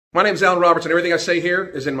My name is Alan Roberts, and everything I say here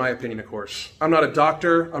is in my opinion, of course. I'm not a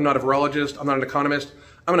doctor, I'm not a virologist, I'm not an economist.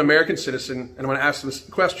 I'm an American citizen, and I'm going to ask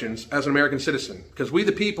some questions as an American citizen, because we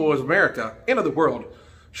the people of America and of the world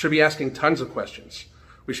should be asking tons of questions.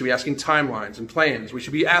 We should be asking timelines and plans. We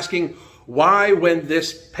should be asking why, when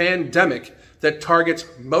this pandemic that targets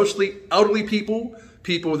mostly elderly people,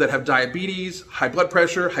 people that have diabetes, high blood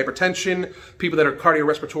pressure, hypertension, people that are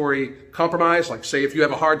cardiorespiratory compromised, like say if you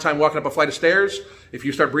have a hard time walking up a flight of stairs, if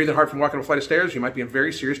you start breathing hard from walking up a flight of stairs, you might be in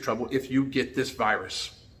very serious trouble if you get this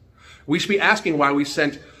virus. We should be asking why we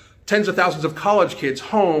sent tens of thousands of college kids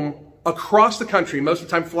home across the country, most of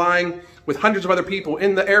the time flying with hundreds of other people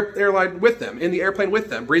in the airline with them, in the airplane with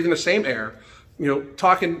them, breathing the same air,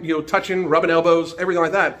 talking, touching, rubbing elbows, everything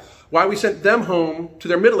like that. Why we sent them home to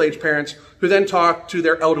their middle-aged parents who then talk to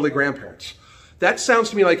their elderly grandparents. That sounds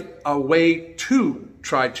to me like a way to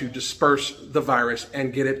try to disperse the virus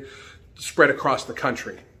and get it spread across the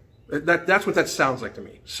country. That's what that sounds like to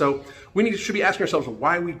me. So we should be asking ourselves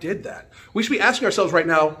why we did that. We should be asking ourselves right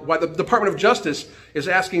now why the Department of Justice is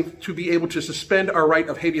asking to be able to suspend our right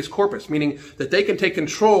of habeas corpus, meaning that they can take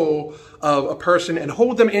control of a person and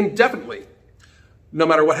hold them indefinitely, no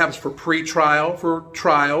matter what happens for pre-trial, for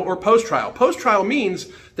trial, or post-trial. Post-trial means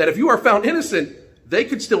that if you are found innocent, they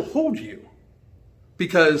could still hold you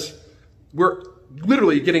because we're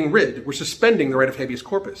literally we're suspending the right of habeas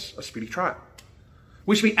corpus, a speedy trial.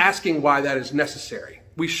 We should be asking why that is necessary.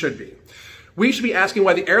 We should be. We should be asking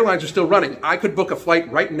why the airlines are still running. I could book a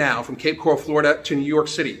flight right now from Cape Coral, Florida to New York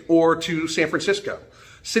City or to San Francisco.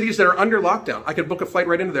 Cities that are under lockdown. I could book a flight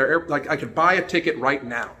right into there. I could buy a ticket right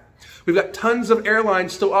now. We've got tons of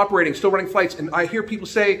airlines still operating, still running flights. And I hear people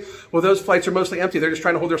say, well, those flights are mostly empty. They're just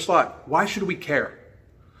trying to hold their slot. Why should we care?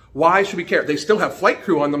 Why should we care? They still have flight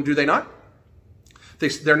crew on them, do they not?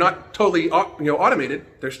 They're not totally automated.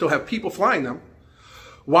 They still have people flying them.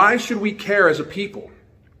 Why should we care as a people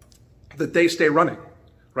that they stay running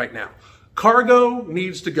right now? Cargo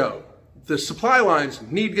needs to go. The supply lines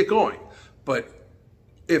need to get going. But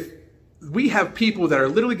if we have people that are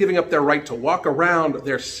literally giving up their right to walk around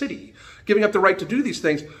their city, giving up the right to do these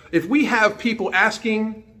things, if we have people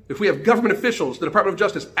asking, if we have government officials, the Department of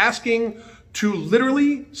Justice asking to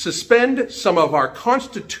literally suspend some of our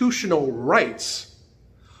constitutional rights,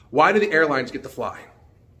 why do the airlines get to fly?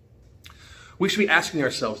 We should be asking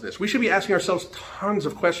ourselves this. We should be asking ourselves tons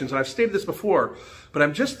of questions. And I've stated this before, but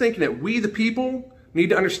I'm just thinking that we, the people,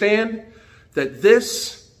 need to understand that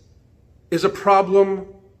this is a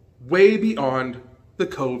problem way beyond the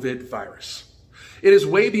COVID virus. It is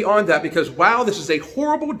way beyond that because while this is a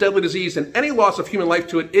horrible, deadly disease and any loss of human life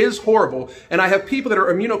to it is horrible, and I have people that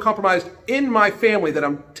are immunocompromised in my family that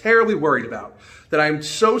I'm terribly worried about, that I'm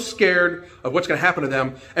so scared of what's going to happen to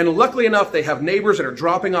them. And luckily enough, they have neighbors that are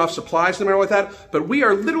dropping off supplies to them and all like that. But we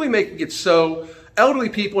are literally making it so elderly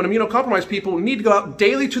people and immunocompromised people need to go out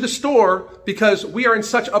daily to the store because we are in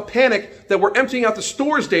such a panic that we're emptying out the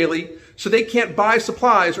stores daily so they can't buy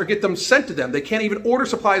supplies or get them sent to them. They can't even order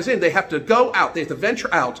supplies in. They have to go out. They have to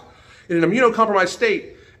venture out in an immunocompromised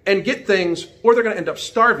state and get things, or they're going to end up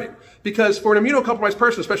starving. Because for an immunocompromised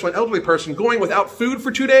person, especially an elderly person, going without food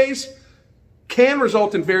for 2 days can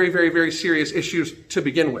result in very, very, very serious issues to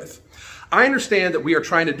begin with. I understand that we are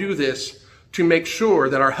trying to do this to make sure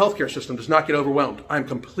that our healthcare system does not get overwhelmed. I'm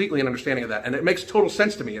completely in understanding of that. And it makes total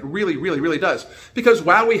sense to me. It really, really, really does. Because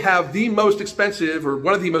while we have the most expensive, or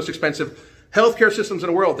one of the most expensive healthcare systems in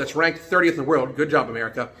the world, that's ranked 30th in the world, good job,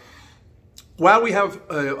 America. While we have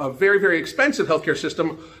a very, very expensive healthcare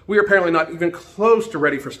system, we are apparently not even close to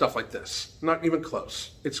ready for stuff like this. Not even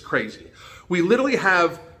close. It's crazy. We literally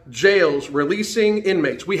have jails releasing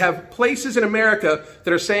inmates. We have places in America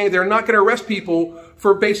that are saying they're not going to arrest people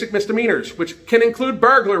for basic misdemeanors, which can include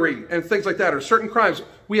burglary and things like that, or certain crimes.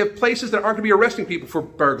 We have places that aren't going to be arresting people for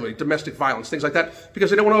burglary, domestic violence, things like that, because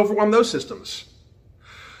they don't want to overwhelm those systems.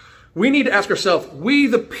 We need to ask ourselves, we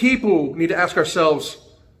the people need to ask ourselves,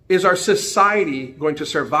 is our society going to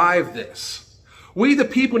survive this? We the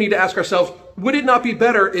people need to ask ourselves, would it not be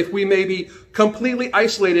better if we maybe completely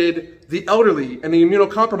isolated the elderly and the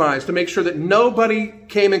immunocompromised to make sure that nobody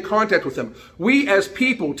came in contact with them? We as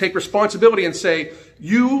people take responsibility and say,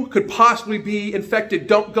 you could possibly be infected,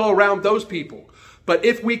 don't go around those people. But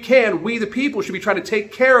if we can, we the people should be trying to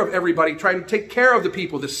take care of everybody, trying to take care of the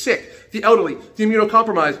people, the sick, the elderly, the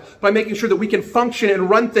immunocompromised, by making sure that we can function and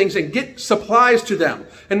run things and get supplies to them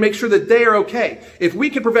and make sure that they are okay. If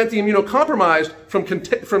we can prevent the immunocompromised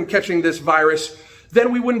from catching this virus,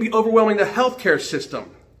 then we wouldn't be overwhelming the healthcare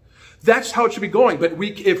system. That's how it should be going. But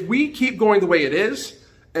if we keep going the way it is,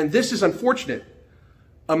 and this is unfortunate,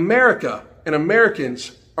 America and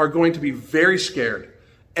Americans are going to be very scared.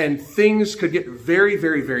 and things could get very,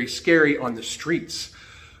 very, very scary on the streets.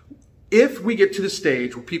 If we get to the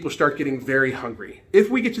stage where people start getting very hungry, if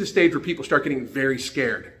we get to the stage where people start getting very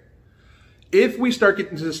scared, if we start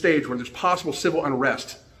getting to the stage where there's possible civil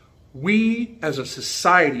unrest, we as a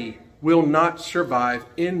society will not survive,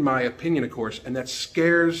 in my opinion, of course, and that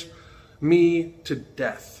scares me to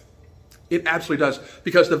death. It absolutely does,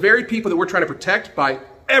 because the very people that we're trying to protect by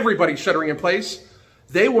everybody shuttering in place,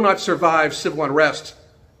 they will not survive civil unrest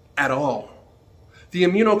at all. The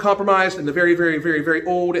immunocompromised and the very, very, very, very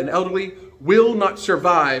old and elderly will not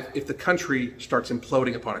survive if the country starts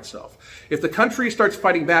imploding upon itself. If the country starts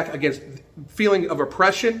fighting back against feeling of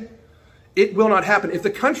oppression, it will not happen. If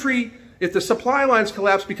the supply lines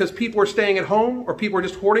collapse because people are staying at home or people are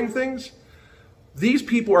just hoarding things, these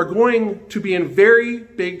people are going to be in very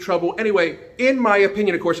big trouble anyway, in my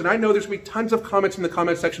opinion, of course. And I know there's going to be tons of comments in the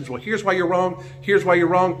comment sections. Well, here's why you're wrong. Here's why you're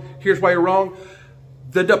wrong. Here's why you're wrong.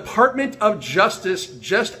 The Department of Justice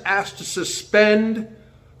just asked to suspend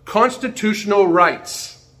constitutional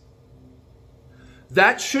rights.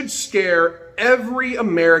 That should scare every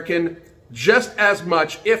American just as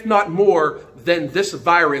much, if not more, than this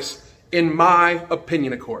virus, in my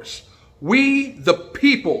opinion, of course. We, the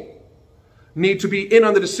people, need to be in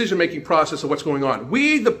on the decision-making process of what's going on.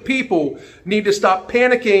 We, the people, need to stop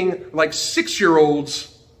panicking like 6-year-olds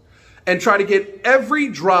and try to get every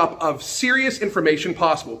drop of serious information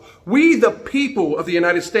possible. We, the people of the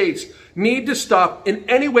United States, need to stop in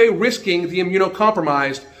any way risking the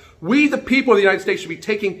immunocompromised. We, the people of the United States, should be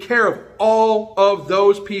taking care of all of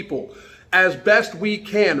those people as best we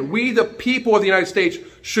can. We, the people of the United States,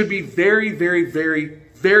 should be very, very, very,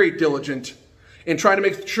 very diligent in trying to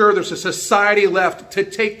make sure there's a society left to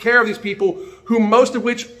take care of these people, who most of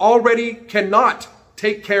which already cannot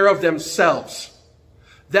take care of themselves.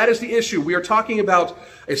 That is the issue. We are talking about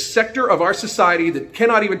a sector of our society that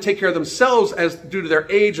cannot even take care of themselves as due to their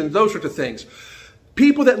age and those sorts of things.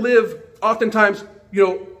 People that live oftentimes,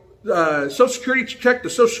 Social Security check to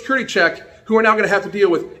Social Security check, who are now going to have to deal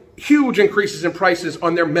with huge increases in prices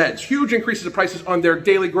on their meds, huge increases in prices on their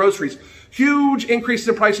daily groceries, huge increases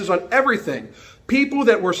in prices on everything. People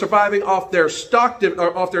that were surviving off their stock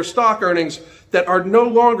earnings that are no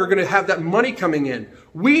longer going to have that money coming in.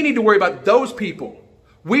 We need to worry about those people.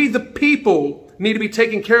 We, the people, need to be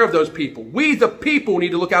taking care of those people. We, the people,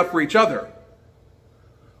 need to look out for each other.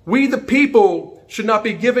 We, the people, should not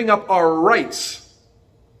be giving up our rights.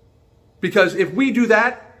 Because if we do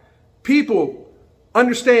that, people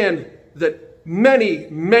understand that many,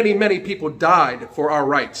 many, many people died for our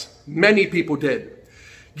rights. Many people did.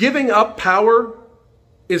 Giving up power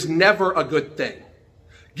is never a good thing.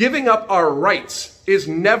 Giving up our rights is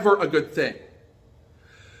never a good thing.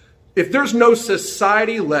 If there's no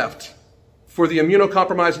society left for the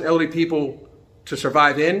immunocompromised and elderly people to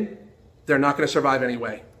survive in, they're not going to survive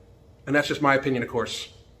anyway. And that's just my opinion, of course.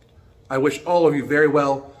 I wish all of you very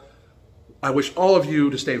well. I wish all of you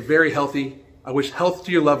to stay very healthy. I wish health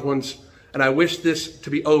to your loved ones. And I wish this to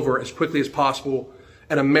be over as quickly as possible,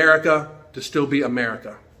 and America to still be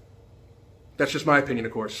America. That's just my opinion,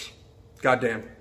 of course. Goddamn.